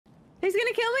He's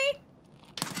gonna kill me?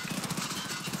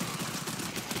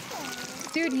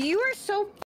 Dude, you are so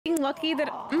f***ing lucky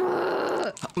that...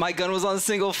 My gun was on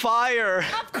single fire.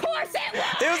 Of course it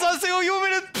was! It was on single. You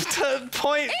want me to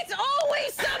point? It's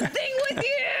always something with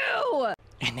you!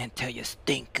 And until you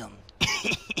stink 'em.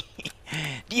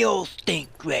 The old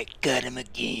stink rat got him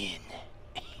again.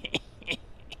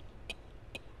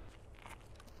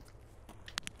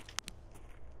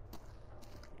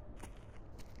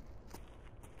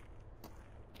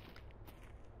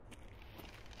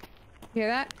 Hear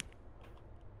that?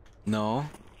 No.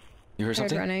 You heard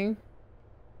something? Running.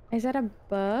 Is that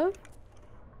above?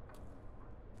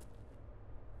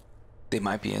 They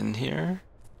might be in here.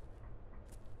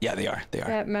 Yeah, they are. They are.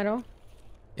 That metal?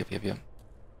 Yep.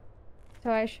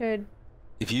 So I should...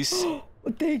 If you see...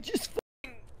 They just...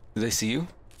 Do they see you?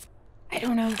 I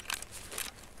don't know.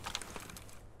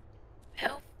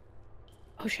 Help.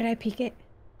 Oh, should I peek it?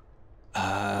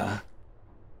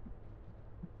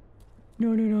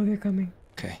 No, they're coming.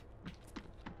 Okay.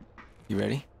 You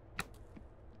ready?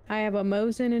 I have a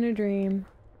Mosin in a dream.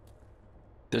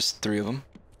 There's 3 of them.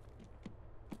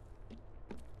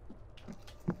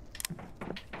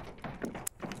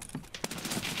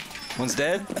 One's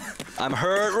dead. I'm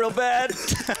hurt real bad.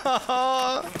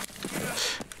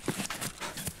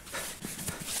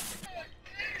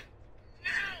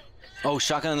 Oh,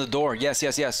 shotgun on the door. Yes.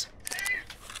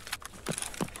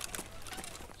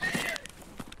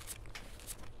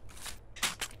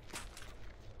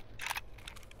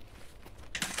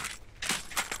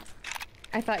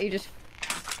 I thought you just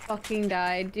fucking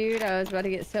died, dude. I was about to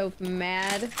get so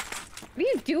mad. What are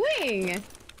you doing?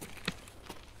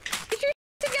 Get your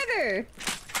together.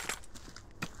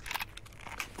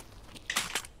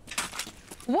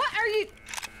 What are you?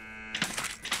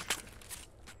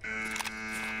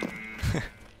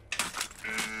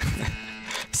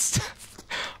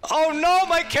 Oh no,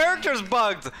 my character's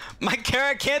bugged. I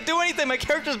can't do anything. My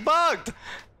character's bugged.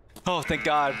 Oh, thank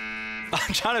God.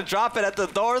 I'm trying to drop it at the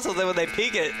door so that when they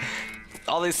peek it,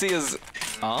 all they see is...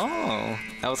 Oh,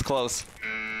 that was close.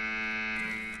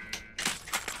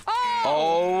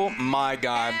 Oh my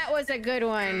God. That was a good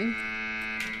one.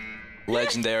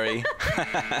 Legendary.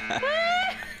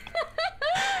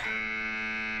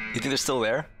 You think they're still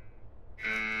there?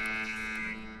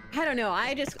 I don't know.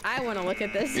 I want to look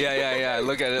at this. Yeah.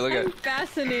 Look at it. I'm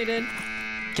fascinated.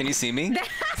 Can you see me?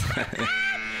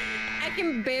 I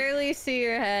can barely see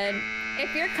your head.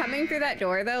 If you're coming through that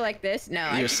door though, like this,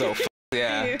 no. You're so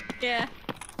yeah. Yeah.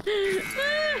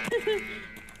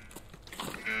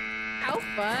 How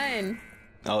fun.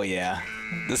 Oh yeah.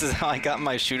 This is how I got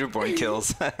my shooter-born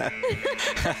kills. There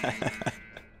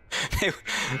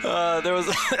was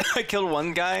I killed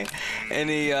one guy and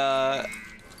he and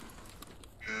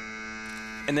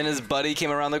then his buddy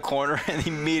came around the corner and he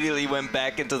immediately went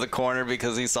back into the corner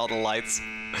because he saw the lights.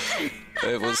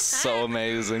 It was so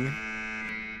amazing.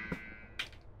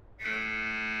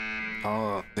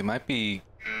 Oh, they might be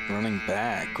running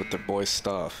back with their boys'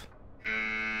 stuff.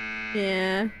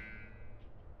 Yeah.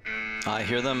 I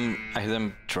hear them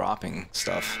dropping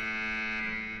stuff.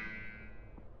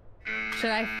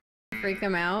 Should I freak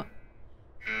them out?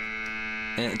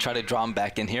 And try to draw them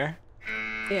back in here?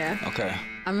 Yeah. Okay.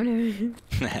 I'm gonna...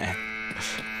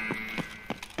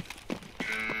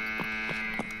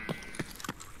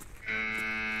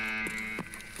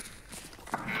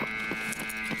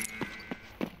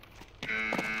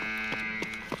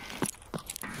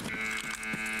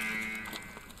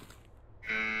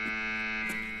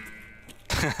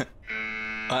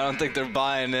 I don't think they're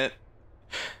buying it.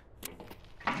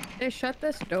 They shut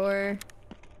this door.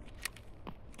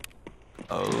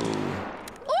 Oh.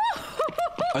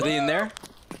 Are they in there?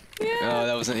 Yeah. Oh,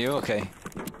 that wasn't you? Okay.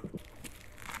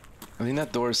 I think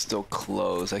that door is still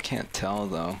closed. I can't tell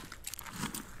though.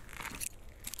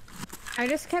 I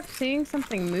just kept seeing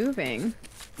something moving.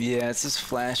 Yeah, it's this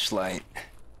flashlight.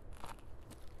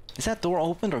 Is that door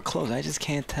opened or closed? I just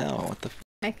can't tell. What the f—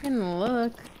 I can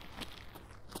look.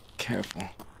 Careful.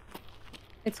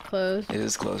 It's closed. It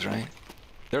is closed, right?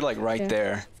 They're like right Yeah.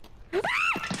 there.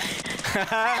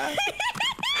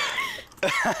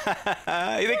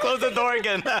 They closed the door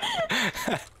again.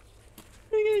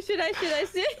 Should I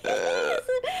sit?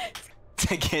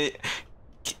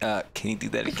 Can you do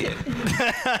that again?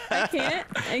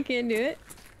 I can't do it.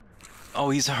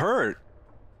 Oh, he's hurt.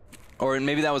 Or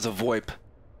maybe that was a VoIP.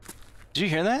 Did you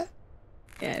hear that?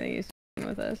 Yeah, I think he's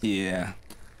with us. Yeah.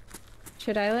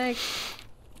 Should I like...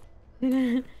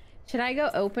 Should I go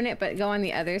open it but go on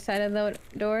the other side of the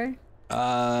door?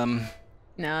 No,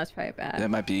 it's probably bad. That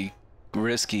might be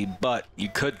risky, but you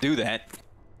could do that.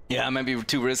 Yeah, it might be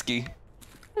too risky.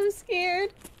 I'm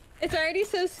scared. It's already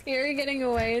so scary getting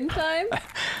away in time.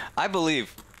 I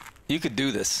believe you could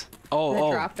do this.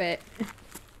 Drop it.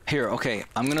 Here, okay.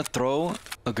 I'm gonna throw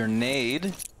a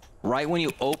grenade right when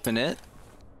you open it.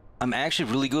 I'm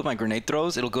actually really good with my grenade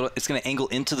throws. It's gonna angle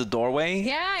into the doorway.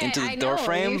 Yeah, into the I door know.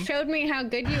 frame. You showed me how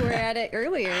good you were at it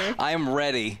earlier. I am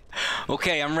ready.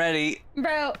 Okay, I'm ready.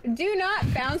 Bro, do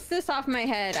not bounce this off my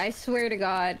head. I swear to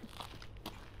God.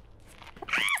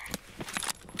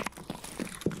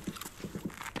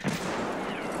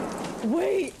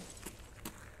 Wait.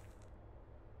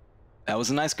 That was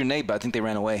a nice grenade, but I think they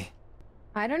ran away.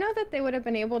 I don't know that they would have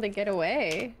been able to get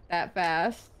away that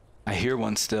fast. I hear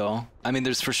one still. I mean,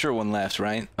 there's for sure one left,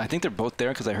 right? I think they're both there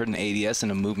because I heard an ADS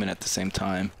and a movement at the same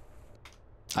time.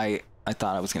 I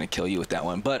thought I was going to kill you with that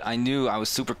one, but I knew I was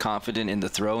super confident in the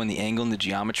throw and the angle and the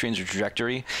geometry and the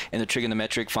trajectory and the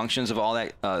trigonometric functions of all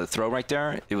that throw right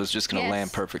there. It was just going to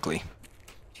land perfectly.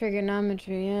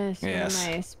 Trigonometry, yes. Yes. One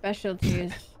of my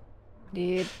specialties,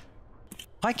 dude.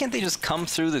 Why can't they just come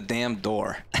through the damn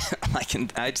door?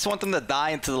 I just want them to die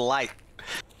into the light.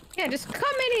 Yeah, just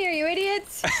come in here, you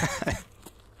idiots. Let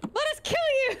us kill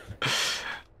you.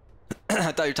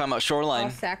 I thought you were talking about Shoreline. I'll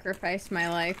sacrifice my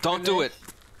life. Don't do it.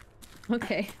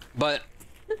 Okay. But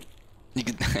you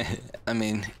could, I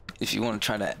mean, if you want to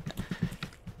try to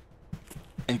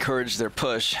encourage their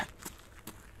push,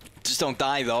 just don't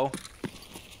die though.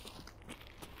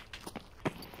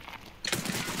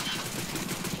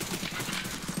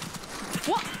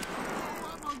 What?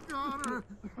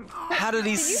 How did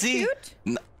he Did you see? shoot?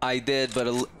 I did, but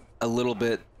a little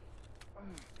bit.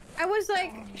 I was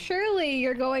like, surely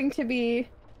you're going to be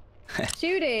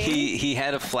shooting. He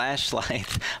had a flashlight.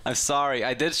 I'm sorry,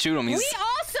 I did shoot him. We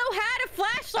also had a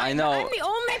flashlight. I know. I'm the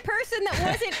only person that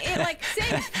wasn't like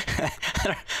safe.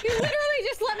 You literally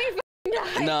just let me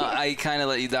die. No, I kind of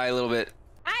let you die a little bit.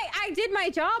 I did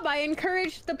my job. I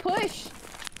encouraged the push.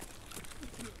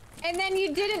 And then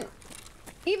you didn't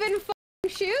even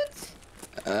shoot?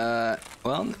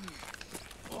 Well,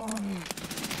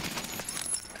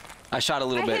 I shot a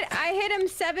little bit. I hit him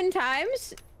 7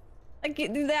 times. Like,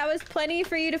 that was plenty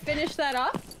for you to finish that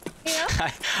off, you know?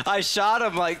 I shot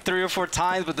him like 3 or 4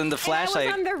 times, but then the flashlight.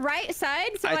 And I was on the right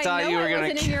side, so I thought know you were I gonna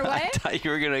wasn't in your way. I thought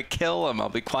you were gonna kill him. I'll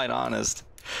be quite honest.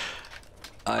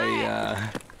 I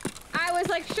was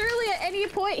like, surely at any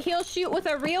point he'll shoot with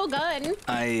a real gun.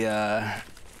 I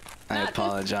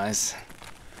apologize.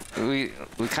 We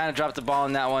kind of dropped the ball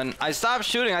in that one. I stopped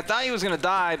shooting. I thought he was gonna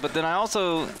die, but then I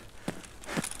also.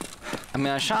 I mean,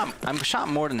 I shot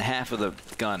more than half of the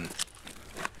gun.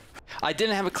 I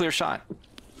didn't have a clear shot.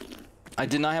 I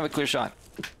did not have a clear shot.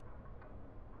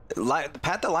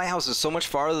 Pat the lighthouse is so much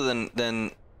farther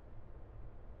than.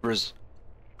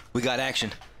 We got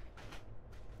action.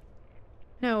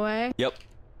 No way. Yep.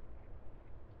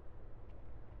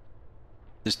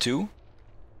 There's 2.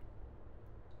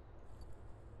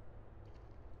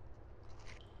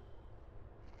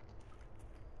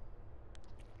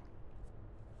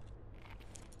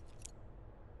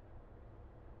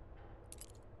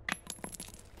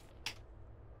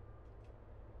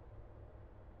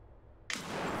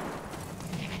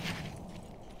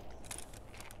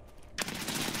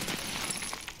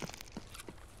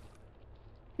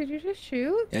 Did you just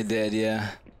shoot? I did,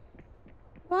 yeah.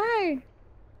 Why?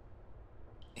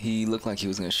 He looked like he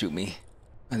was gonna shoot me.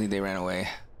 I think they ran away.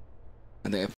 I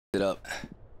think I f***ed it up.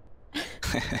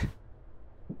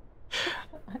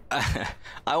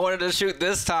 I wanted to shoot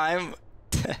this time.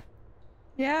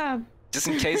 Yeah. Just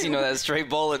in case, you know, that stray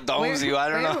bullet domes you. I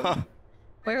don't know.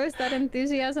 Where was that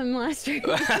enthusiasm last week?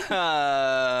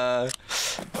 I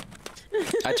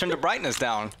turned the brightness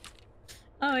down.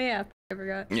 Oh, yeah. I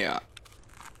forgot. Yeah.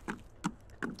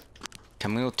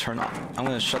 Can we go turn off? I'm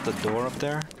gonna shut the door up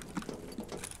there.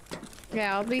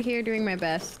 Yeah, I'll be here doing my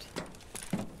best.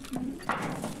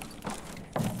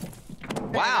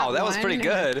 Wow, that was pretty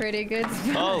good. Pretty good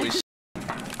stuff. Holy sh**.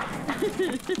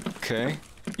 Okay.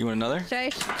 You want another?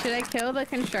 Should I kill the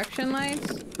construction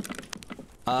lights?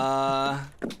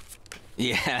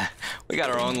 Yeah. We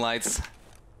got our own lights.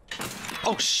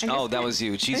 Oh, oh, that was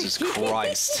you. Jesus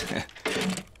Christ.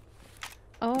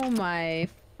 Oh my.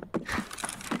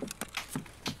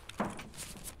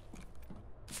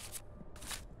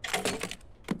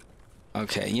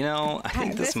 Okay, you know, I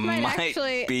think this might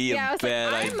actually be a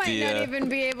bad idea. I might not even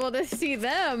be able to see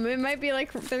them. It might be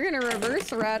like they're gonna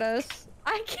reverse rat us.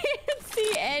 I can't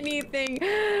see anything.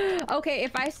 Okay,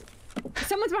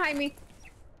 someone's behind me.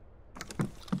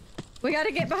 We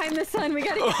gotta get behind the sun. We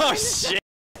gotta get behind the sun.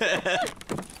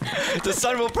 The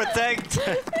sun will protect.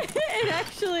 It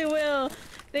actually will.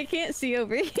 They can't see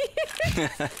over here.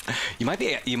 You might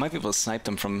be able to snipe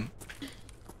them from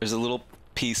There's a little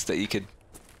piece that you can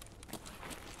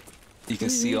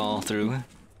see all through.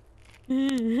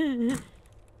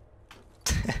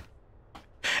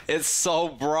 It's so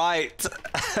bright.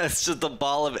 It's just a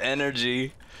ball of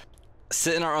energy.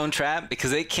 Sit in our own trap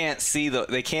because they can't see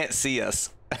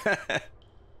us.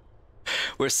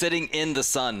 We're sitting in the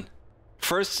sun.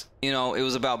 First, you know, it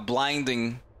was about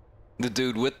blinding the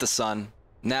dude with the sun.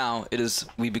 Now it is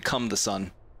we become the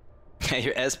sun.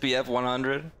 Your SPF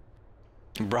 100?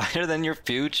 Brighter than your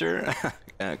future?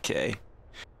 Okay.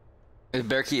 If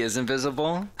Berkey is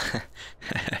invisible?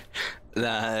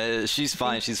 Nah, she's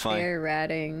fine, she's fine. They're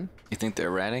ratting. You think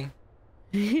they're ratting?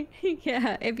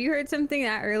 Yeah, if you heard something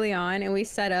that early on and we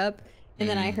set up and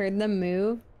then I heard them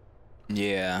move.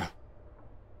 Yeah.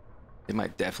 They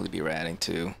might definitely be ratting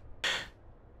too.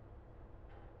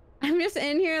 I'm just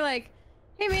in here like,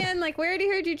 hey man, like we already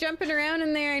heard you jumping around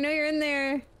in there. I know you're in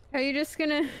there. Are you just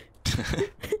gonna...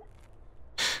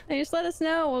 just let us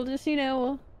know. We'll just, you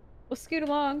know, we'll scoot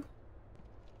along.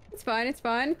 It's fine, it's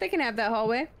fine. They can have that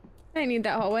hallway. I need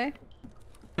that hallway.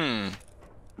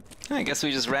 I guess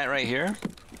we just rat right here.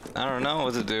 I don't know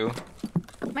what to do.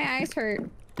 My eyes hurt.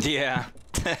 Yeah.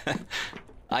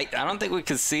 I don't think we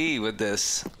could see with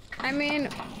this. I mean,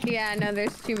 yeah, no,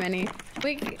 there's too many.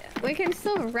 We can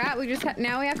still rat. We just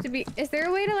now we have to be. Is there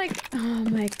a way to like? Oh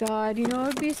my god! You know it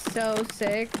would be so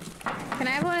sick. Can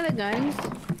I have one of the guns?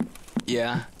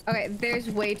 Yeah. Okay, there's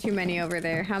way too many over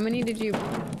there. How many did you?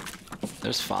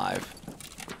 There's 5.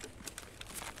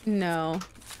 No,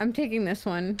 I'm taking this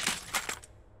one.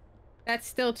 That's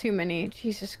still too many.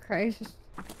 Jesus Christ.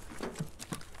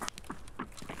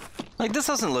 Like this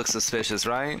doesn't look suspicious,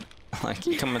 right? Like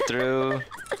you coming through.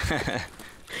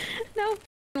 No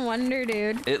wonder,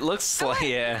 dude. It looks like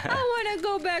yeah. I want to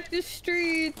go back to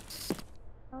streets.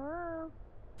 Hello.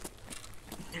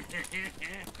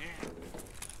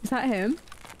 Is that him?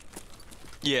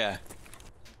 Yeah.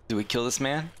 Do we kill this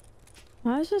man?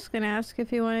 I was just gonna ask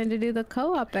if he wanted to do the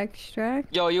co-op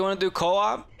extract. Yo, you want to do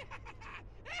co-op?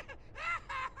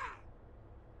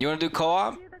 You want to do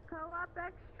co-op? Do the co-op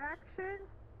extraction?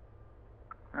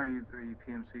 Are you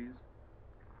PMCs?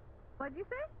 What'd you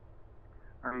say?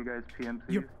 Are you guys PMCs?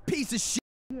 You piece of shit.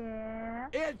 Yeah.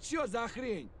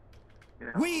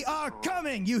 We are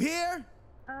coming, you hear?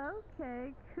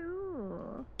 Okay,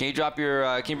 cool. Can you drop your,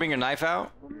 can you bring your knife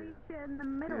out? We'll meet you in the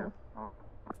middle. I'll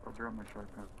drop my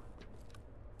shotgun.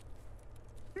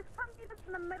 Just come meet us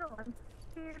in the middle. I'm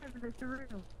scared of this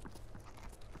room.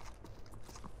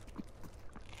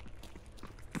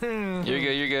 You're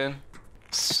good, you're good.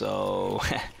 So,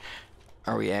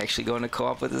 are we actually going to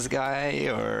co-op with this guy,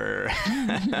 or...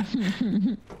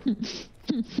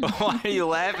 Why are you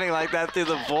laughing like that through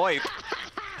the VoIP?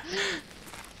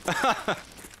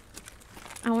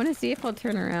 I want to see if he'll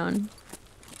turn around.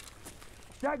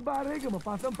 Die, bitch,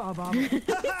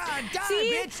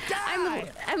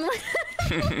 die! I'm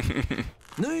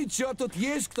Ну и чё, тут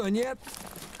есть кто, нет?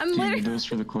 I'm Do you need literally... those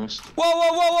for the quest? Whoa,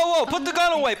 whoa, whoa, whoa, whoa! Put the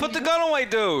gun away! Put the gun away,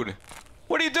 dude!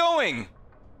 What are you doing?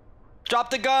 Drop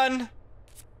the gun!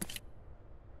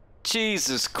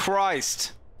 Jesus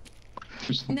Christ!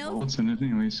 There's some No. bullets in it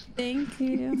anyways. Thank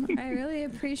you. I really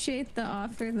appreciate the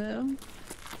offer, though.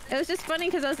 It was just funny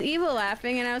because I was evil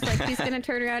laughing, and I was like, he's gonna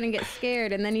turn around and get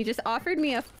scared, and then he just offered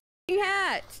me a f***ing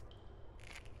hat.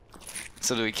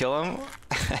 So do we kill him?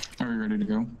 Are we ready to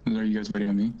go? Are you guys ready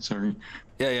on me? Sorry.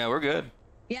 Yeah, we're good.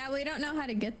 Yeah, we don't know how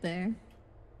to get there.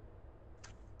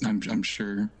 I'm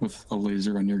sure with a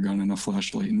laser on your gun and a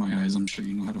flashlight in my eyes, I'm sure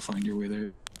you know how to find your way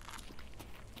there.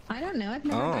 I don't know. I've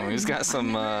never Oh, he's got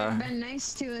some, I've never been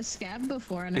nice to a scab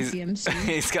before in a CMC.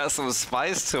 He's got some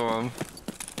spice to him.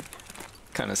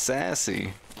 Kind of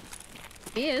sassy.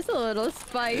 He is a little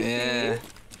spicy. Yeah.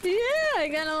 Yeah, I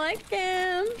kinda like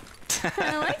him.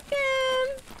 Kinda like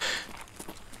him.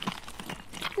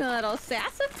 A little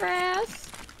sassafras.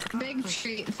 Big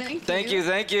treat. Thank you. Thank you,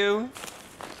 thank you.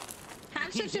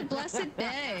 Have such a blessed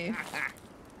day.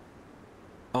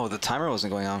 Oh, the timer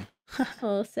wasn't going on.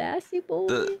 Oh, sassy boy.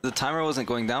 The timer wasn't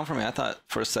going down for me. I thought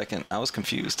for a second I was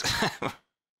confused. That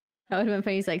would have been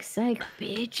funny. He's like, psych,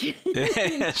 bitch.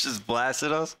 It's just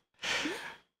blasted us.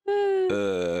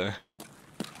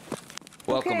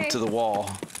 Welcome Okay. to the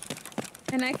wall.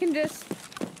 And I can just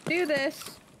do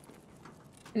this.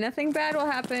 Nothing bad will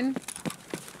happen.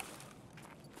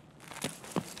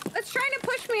 It's trying to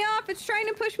push me off. It's trying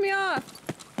to push me off.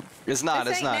 It's not,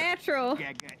 This it's ain't not. natural.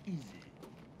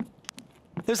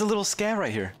 There's a little scab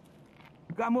right here.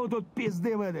 Кому тут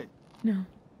пизды выдать? No.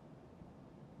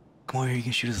 Come over here, you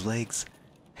can shoot his legs.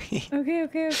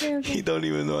 Okay. He don't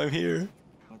even know I'm here.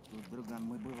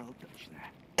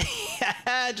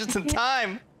 Just in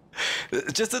time.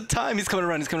 Just in time. He's coming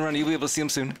around. He's coming around. You'll be able to see him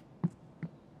soon.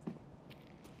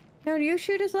 No, you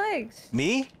shoot his legs.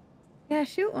 Me? Yeah,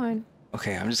 shoot one.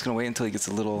 Okay, I'm just gonna wait until he gets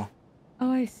a little...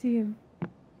 Oh, I see him.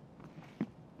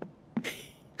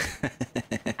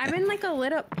 I'm in like a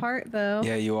lit up part though.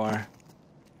 Yeah, you are.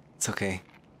 It's okay.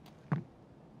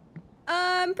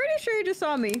 I'm pretty sure he just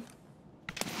saw me.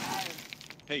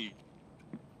 Hey,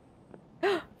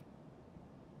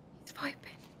 He's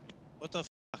viping. what the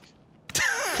fuck?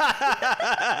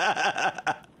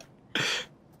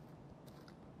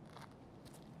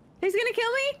 He's gonna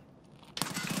kill me?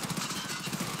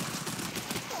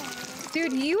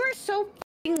 Dude, you are so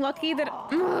f***ing lucky that...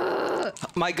 Ugh.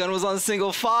 My gun was on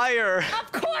single fire.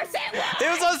 Of course it was! It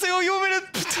was on single. You want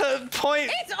me to point?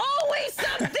 It's always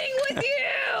something with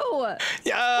you!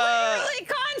 Yeah. Literally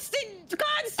constant!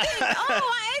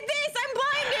 Oh, this, I'm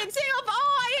blinded! Single,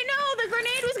 oh, I didn't know the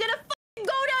grenade was gonna f***ing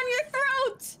go down your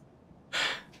throat!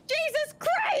 Jesus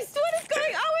Christ, what is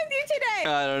going on with you today?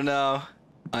 I don't know.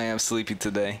 I am sleepy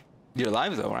today. You're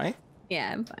alive though, right?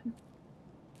 Yeah, I'm fine.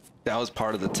 That was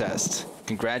part of the test.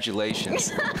 Congratulations.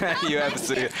 You have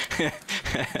to.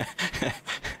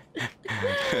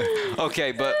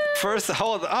 Okay, but first,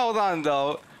 hold on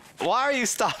though. Why are you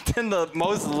stopped in the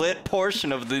most lit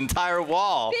portion of the entire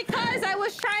wall? Because I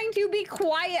was trying to be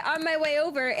quiet on my way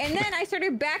over, and then I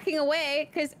started backing away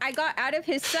because I got out of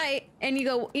his sight. And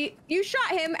you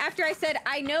shot him after I said,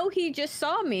 I know he just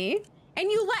saw me, and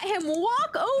you let him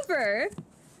walk over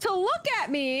to look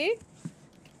at me.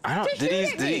 I don't.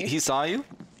 Did he saw you?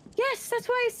 Yes, that's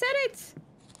why I said it.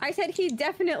 I said he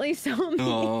definitely saw me.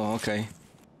 Oh, okay.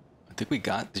 I think we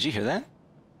got. Did you hear that?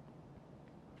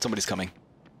 Somebody's coming.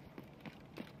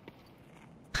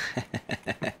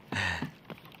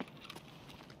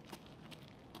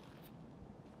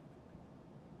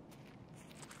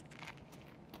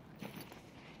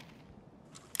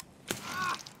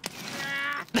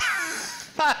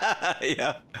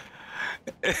 Yeah.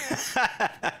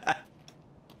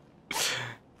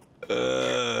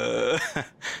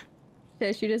 Did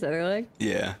I shoot his other leg?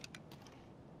 Yeah.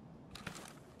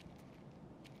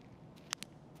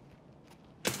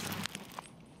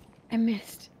 I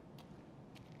missed.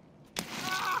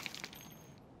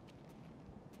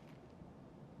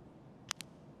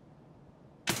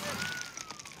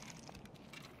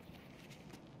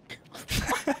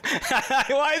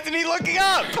 Why isn't he looking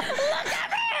up? Look at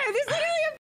me! There's literally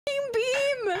a f***ing beam!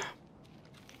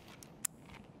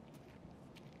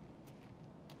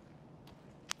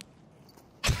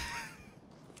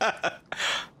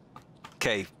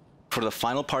 Okay, for the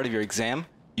final part of your exam,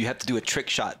 you have to do a trick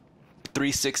shot.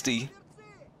 360.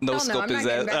 No Oh, no, scope I'm is not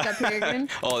getting that. back up here again.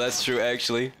 Oh, that's true,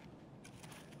 actually.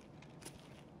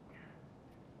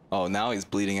 Oh, now he's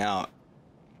bleeding out.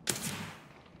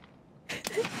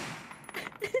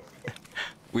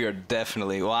 We are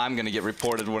definitely. Well, I'm gonna get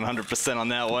reported 100% on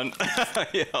that one.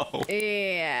 Yo.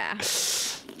 Yeah.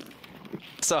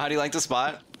 So, how do you like the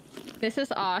spot? This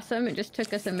is awesome. It just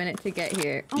took us a minute to get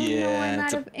here. Oh no, Yeah, I'm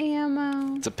it's out of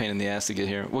ammo. It's a pain in the ass to get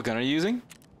here. What gun are you using?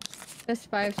 This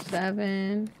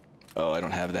 5.7. Oh, I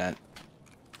don't have that.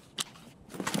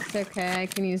 It's okay. I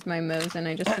can use my Mosin.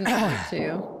 I just didn't want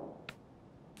to.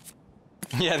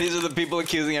 Yeah, these are the people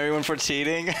accusing everyone for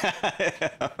cheating.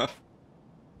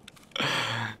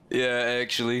 Yeah,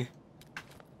 actually.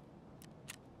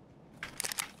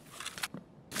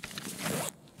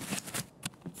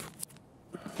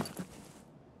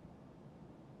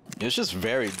 It's just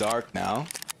very dark now.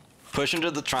 Push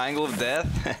into the triangle of death.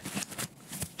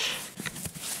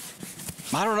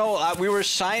 I don't know. We were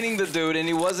shining the dude and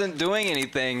he wasn't doing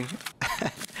anything.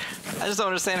 I just don't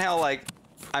understand how, like,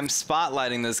 I'm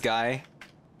spotlighting this guy.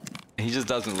 And he just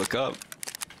doesn't look up.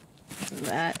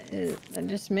 That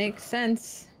just makes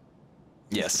sense.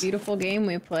 Yes. Beautiful game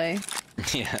we play.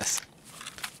 Yes.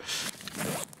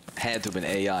 Had to have been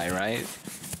AI, right?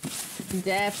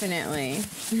 Definitely.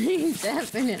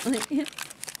 Definitely.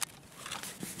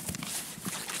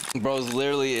 Bro's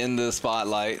literally in the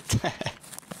spotlight.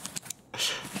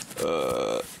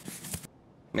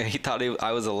 Man, he thought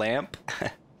I was a lamp.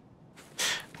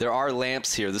 There are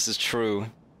lamps here, this is true.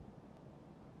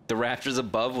 The rafters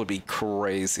above would be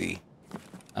crazy.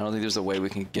 I don't think there's a way we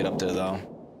can get up there though.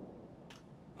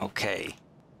 Okay.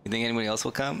 You think anybody else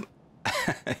will come?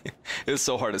 It was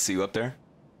so hard to see you up there.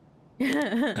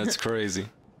 That's crazy.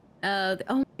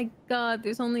 Oh my god,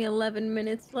 there's only 11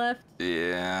 minutes left.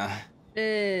 Yeah.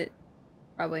 Shit.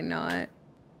 Probably not.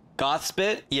 Goth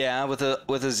spit? Yeah, with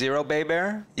a zero Bay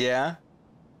Bear? Yeah.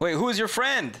 Wait, who is your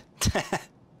friend?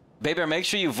 Bay Bear, make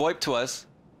sure you VoIP to us.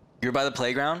 You're by the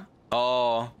playground?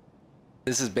 Oh.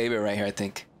 This is Bay Bear right here, I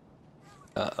think.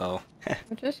 Uh-oh.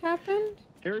 What just happened?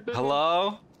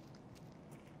 Hello?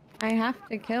 I have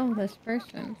to kill this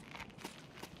person.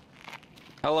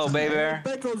 Hello, baby bear.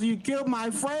 Pickles, you killed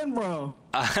my friend, bro.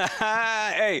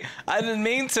 Hey, I didn't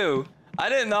mean to. I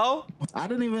didn't know. I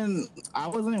wasn't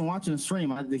even watching the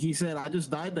stream. He said, I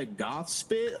just died to goth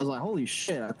spit. I was like, holy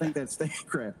shit, I think that's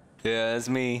Statecraft. Yeah, it's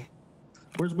me.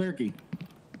 Where's Bearkey?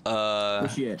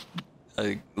 Where's she at?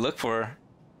 Look for her.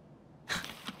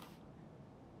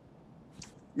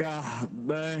 God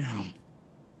damn.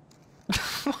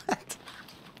 What?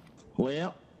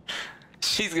 Well,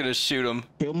 She's gonna shoot him.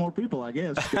 kill more people, I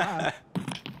guess. Goodbye.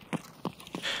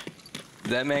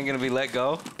 That man gonna be let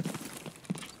go?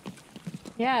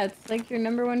 Yeah, it's like your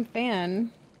 #1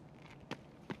 fan.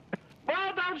 Bro,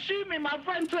 don't shoot me. My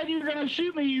friend said you were gonna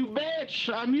shoot me, you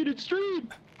bitch. I muted stream.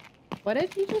 What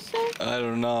did you just say? I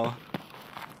don't know.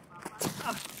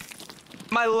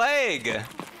 My leg!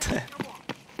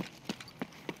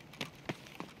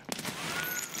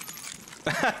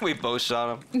 We both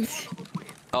shot him.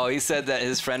 Oh, he said that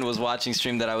his friend was watching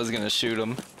stream that I was gonna shoot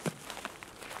him.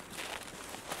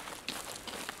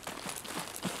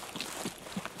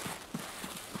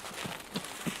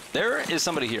 There is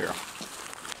somebody here.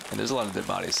 And there's a lot of dead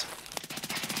bodies.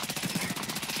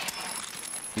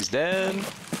 He's dead.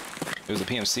 It was a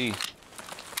PMC.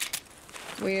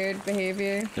 Weird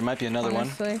behavior. There might be another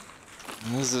honestly.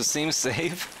 one. This seems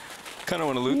safe. Kinda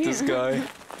wanna loot this guy.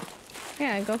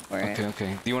 Yeah, go for it. Okay,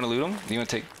 okay. Do you wanna loot him? Do you wanna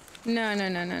take... No.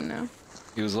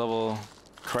 He was level...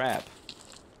 crap.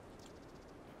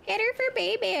 Get her for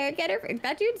baby. Get her for...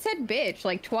 That dude said bitch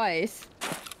like twice.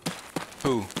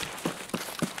 Who?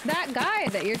 That guy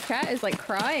that your chat is like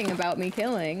crying about me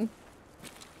killing.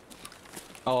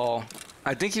 Oh,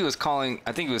 I think he was calling...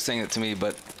 I think he was saying it to me,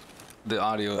 but... the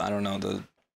audio, I don't know,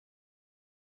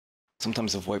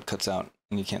 sometimes the VoIP cuts out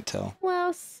and you can't tell.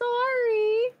 Well,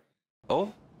 sorry.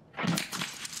 Oh?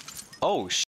 Oh,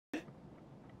 shit.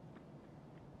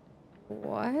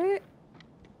 What?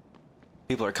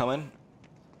 People are coming.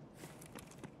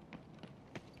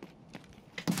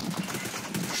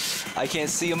 I can't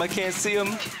see him, I can't see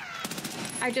him.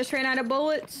 I just ran out of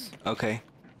bullets. Okay.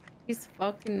 He's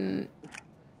fucking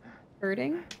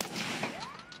hurting.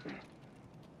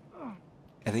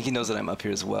 I think he knows that I'm up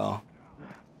here as well.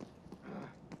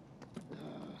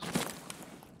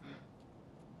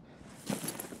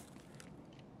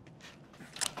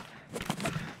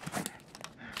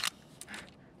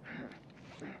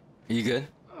 Are you good?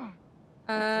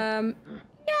 Yeah,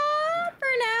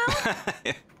 for now.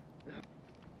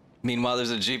 Meanwhile,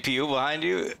 there's a GPU behind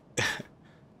you.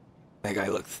 That guy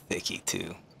looked thicky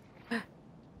too.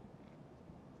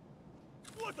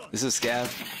 This is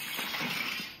Scav.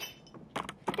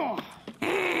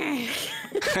 Yeah.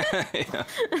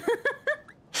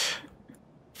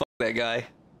 Fuck that guy.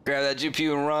 Grab that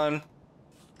GPU and run.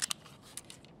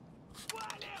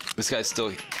 This guy's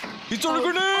still... He's throwing a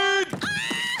grenade!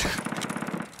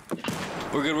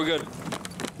 We're good, we're good.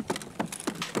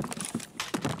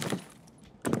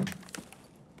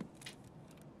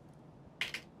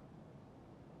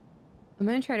 I'm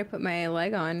gonna try to put my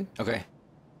leg on. Okay.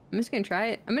 I'm just gonna try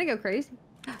it. I'm gonna go crazy.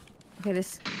 Okay,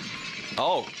 this...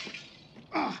 Oh.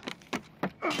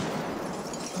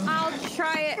 I'll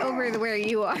try it over where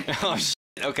you are. Oh, shit.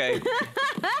 Okay.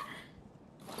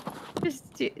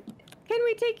 Can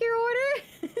we take your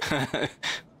order?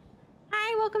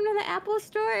 Hi, welcome to the Apple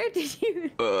Store. Did you...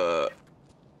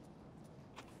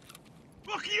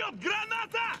 Fuck you up,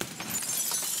 Granata!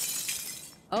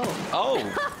 Oh. Oh.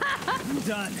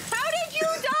 Done. How did you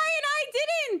die and I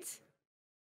didn't?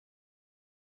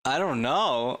 I don't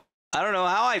know. I don't know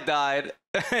how I died.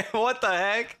 What the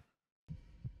heck?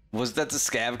 Was that the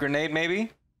scav grenade,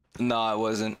 maybe? No, it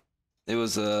wasn't. It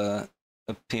was a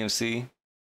PMC.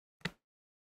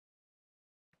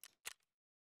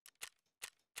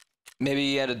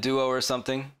 Maybe he had a duo or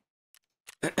something.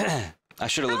 I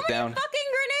should have looked down. How many fucking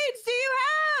grenades do you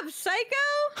have,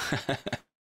 psycho?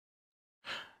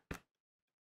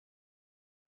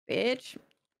 Bitch.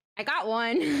 I got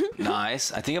one.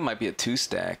 Nice. I think it might be a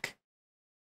 2-stack.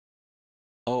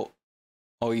 Oh.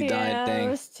 Oh, you died, Yeah, dang.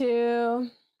 it was 2.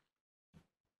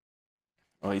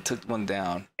 Oh, he took one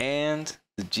down. And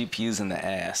the GPU's in the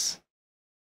ass.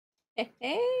 And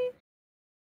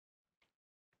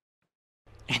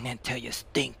then tell you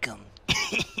stink 'em.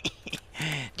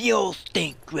 The old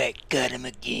stink rat got him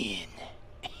again.